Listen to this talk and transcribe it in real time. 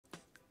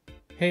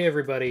Hey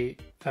everybody,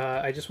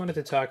 I just wanted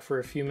to talk for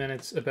a few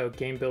minutes about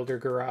Game Builder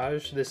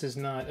Garage. This is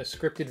not a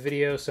scripted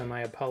video, so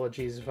my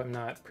apologies if I'm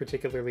not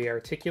particularly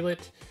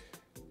articulate,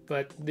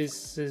 but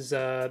this is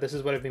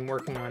what I've been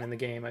working on in the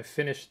game. I've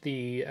finished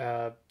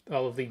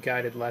all of the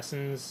guided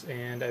lessons,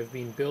 and I've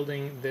been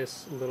building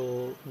this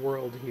little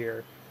world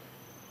here.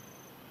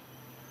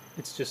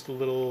 It's just a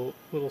little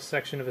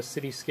section of a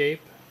cityscape.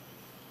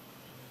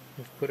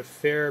 I've put a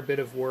fair bit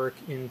of work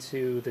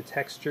into the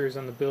textures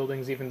on the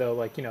buildings, even though,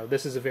 like, you know,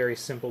 this is a very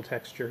simple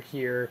texture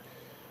here.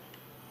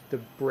 The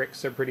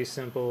bricks are pretty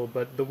simple,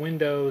 but the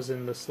windows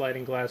and the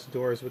sliding glass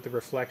doors with the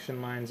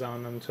reflection lines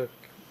on them took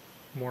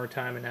more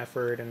time and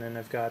effort. And then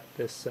I've got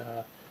this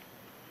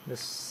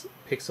this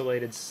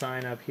pixelated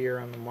sign up here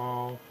on the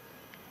mall.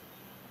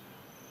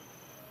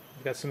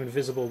 I've got some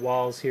invisible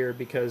walls here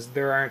because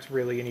there aren't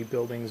really any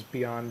buildings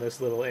beyond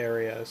this little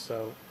area,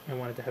 so I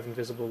wanted to have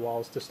invisible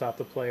walls to stop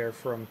the player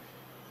from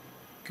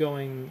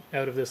going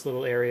out of this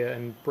little area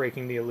and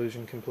breaking the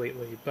illusion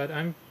completely. But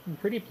I'm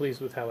pretty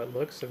pleased with how it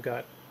looks. I've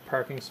got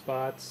parking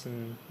spots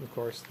and, of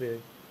course, the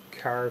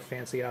car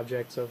fancy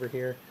objects over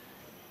here.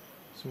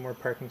 Some more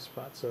parking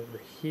spots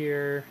over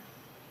here.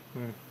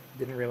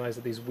 Didn't realize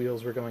that these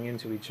wheels were going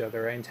into each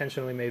other. I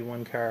intentionally made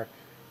one car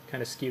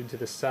kind of skewed to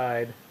the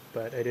side,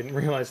 but I didn't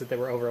realize that they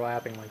were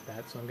overlapping like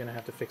that, so I'm going to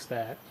have to fix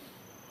that.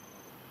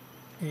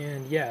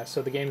 And yeah,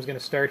 so the game's going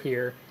to start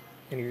here,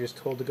 and you're just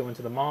told to go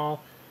into the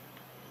mall,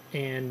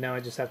 and now I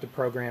just have to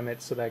program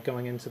it so that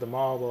going into the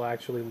mall will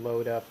actually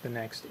load up the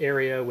next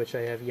area, which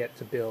I have yet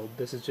to build.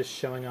 This is just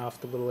showing off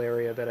the little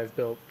area that I've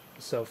built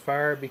so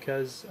far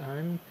because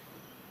I'm,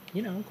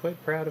 you know,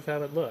 quite proud of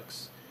how it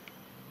looks.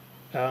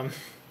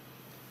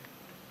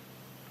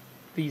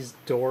 These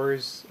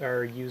doors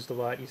are used a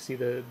lot. You see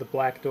the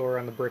black door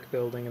on the brick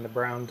building and the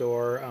brown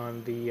door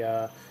on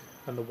the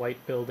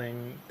white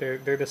building. They're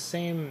the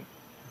same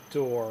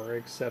door,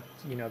 except,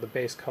 you know, the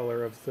base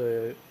color of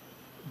the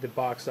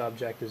box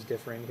object is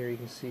different. Here you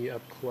can see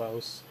up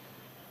close.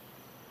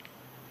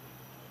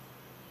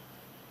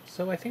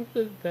 So I think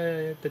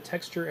the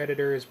texture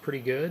editor is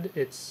pretty good.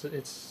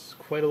 It's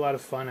quite a lot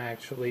of fun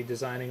actually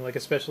designing, like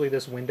especially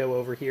this window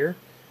over here,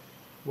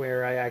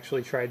 where I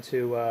actually tried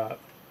to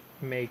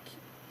make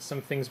some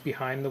things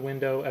behind the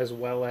window as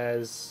well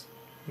as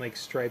like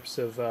stripes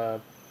of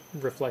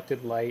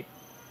reflected light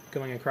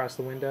going across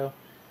the window.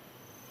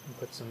 And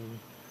put some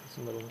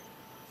little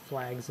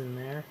flags in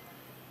there.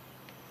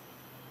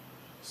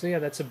 So yeah,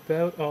 that's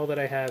about all that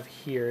I have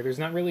here. There's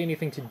not really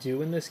anything to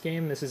do in this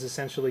game. This is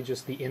essentially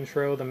just the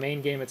intro. The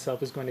main game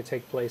itself is going to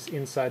take place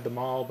inside the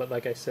mall, but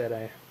like I said,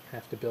 I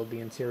have to build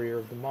the interior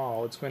of the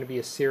mall. It's going to be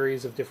a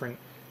series of different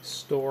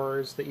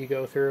stores that you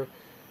go through.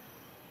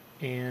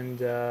 And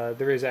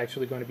there is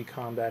actually going to be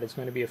combat. It's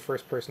going to be a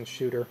first-person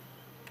shooter.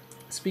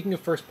 Speaking of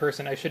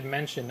first-person, I should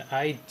mention,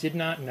 I did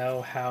not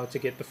know how to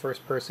get the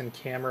first-person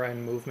camera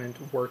and movement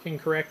working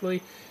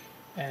correctly.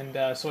 And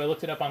so I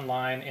looked it up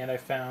online, and I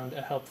found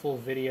a helpful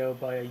video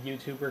by a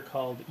YouTuber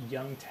called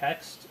Young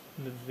Text.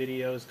 The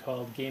video is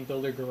called Game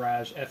Builder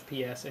Garage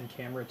FPS and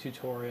Camera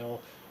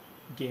Tutorial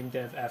Game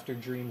Dev After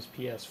Dreams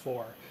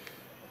PS4.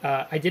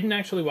 I didn't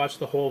actually watch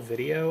the whole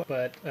video,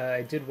 but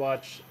I did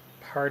watch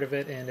part of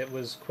it, and it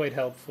was quite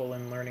helpful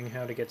in learning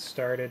how to get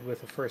started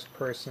with a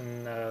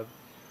first-person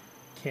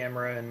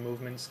camera and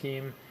movement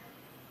scheme.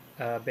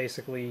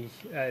 Basically,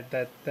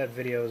 that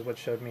video is what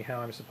showed me how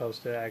I'm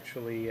supposed to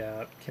actually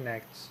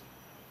connect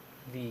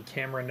the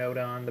camera node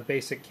on, the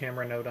basic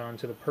camera node on,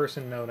 to the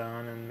person node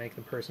on, and make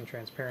the person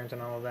transparent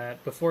and all of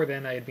that. Before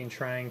then, I had been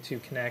trying to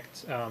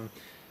connect,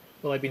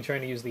 well, I'd been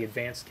trying to use the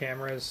advanced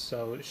cameras,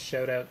 so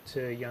shout out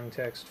to Young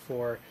Text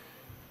for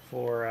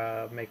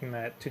making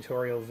that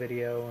tutorial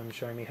video and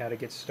showing me how to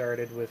get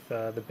started with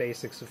the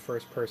basics of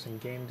first-person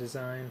game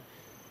design.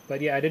 But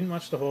yeah, I didn't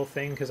watch the whole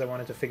thing because I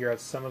wanted to figure out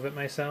some of it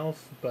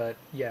myself, but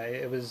yeah,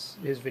 his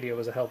video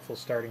was a helpful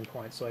starting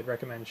point, so I'd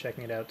recommend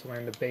checking it out to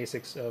learn the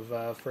basics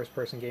of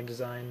first-person game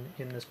design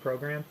in this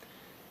program.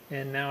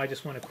 And now I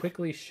just want to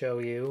quickly show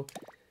you,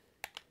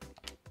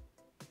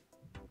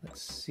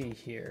 let's see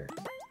here.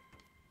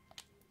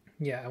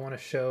 Yeah, I want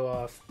to show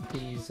off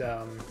these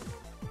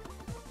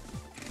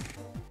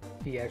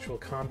the actual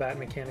combat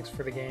mechanics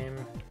for the game.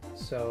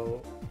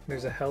 So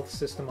there's a health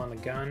system on the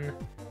gun,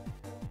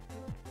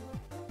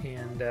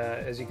 and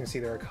as you can see,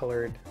 there are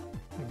colored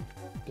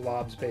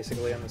blobs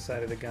basically on the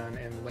side of the gun,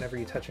 and whenever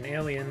you touch an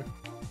alien,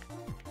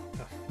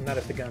 not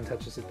if the gun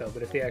touches it though,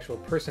 but if the actual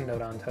person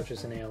node on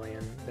touches an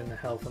alien, then the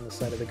health on the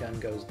side of the gun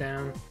goes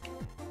down,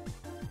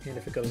 and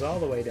if it goes all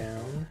the way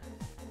down,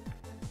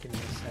 give me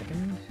a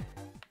second,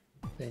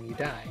 then you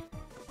die.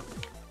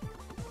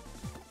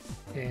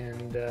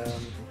 And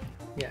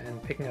yeah,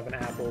 and picking up an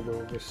apple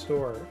will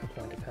restore a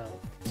point of health.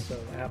 So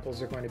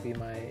apples are going to be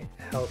my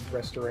health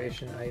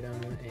restoration item,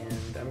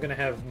 and I'm going to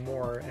have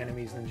more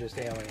enemies than just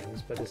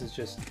aliens, but this is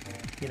just,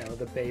 you know,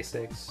 the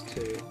basics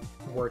to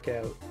work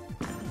out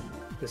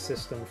the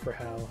system for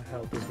how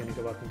health is going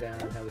to go up and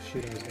down and how the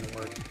shooting is going to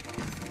work.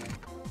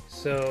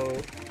 So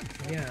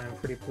yeah, I'm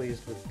pretty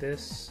pleased with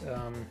this.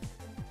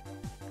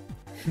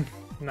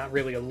 not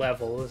really a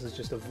level, this is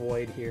just a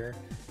void here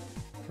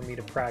for me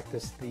to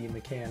practice the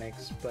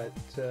mechanics, but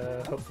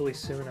hopefully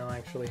soon I'll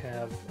actually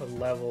have a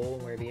level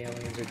where the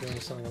aliens are doing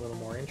something a little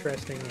more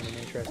interesting in an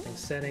interesting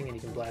setting and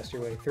you can blast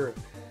your way through.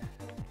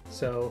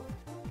 So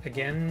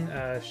again,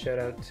 shout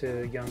out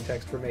to Young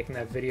Text for making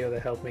that video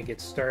that helped me get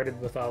started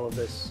with all of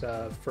this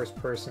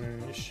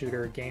first-person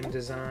shooter game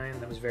design.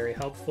 That was very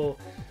helpful.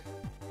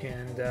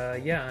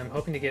 And yeah, I'm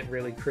hoping to get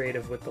really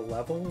creative with the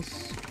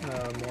levels,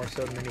 more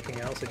so than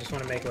anything else. I just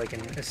want to make like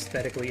an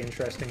aesthetically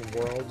interesting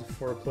world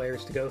for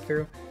players to go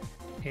through.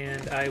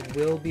 And I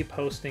will be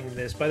posting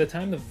this, by the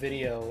time the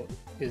video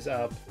is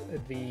up,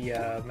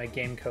 my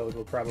game code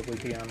will probably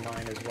be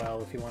online as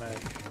well. If you want to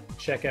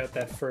check out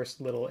that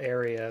first little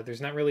area,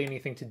 there's not really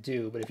anything to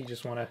do, but if you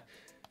just want to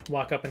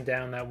walk up and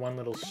down that one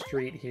little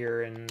street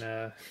here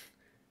and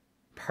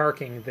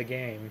parking the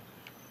game,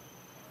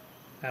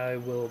 I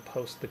will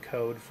post the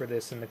code for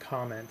this in the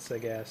comments, I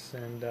guess,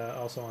 and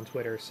also on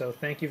Twitter. So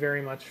thank you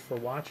very much for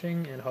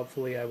watching, and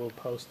hopefully I will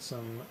post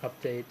some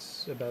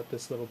updates about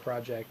this little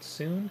project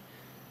soon.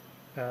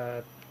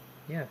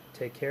 Yeah,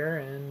 take care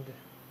and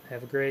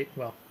have a great,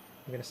 well,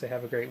 I'm going to say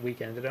have a great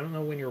weekend. I don't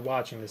know when you're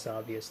watching this,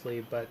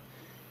 obviously, but,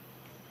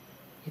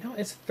 you know,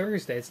 it's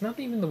Thursday. It's not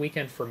even the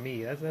weekend for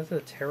me. That's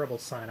a terrible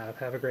sign.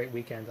 Have a great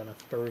weekend on a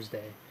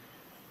Thursday.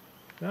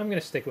 No, I'm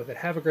going to stick with it.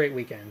 Have a great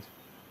weekend.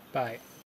 Bye.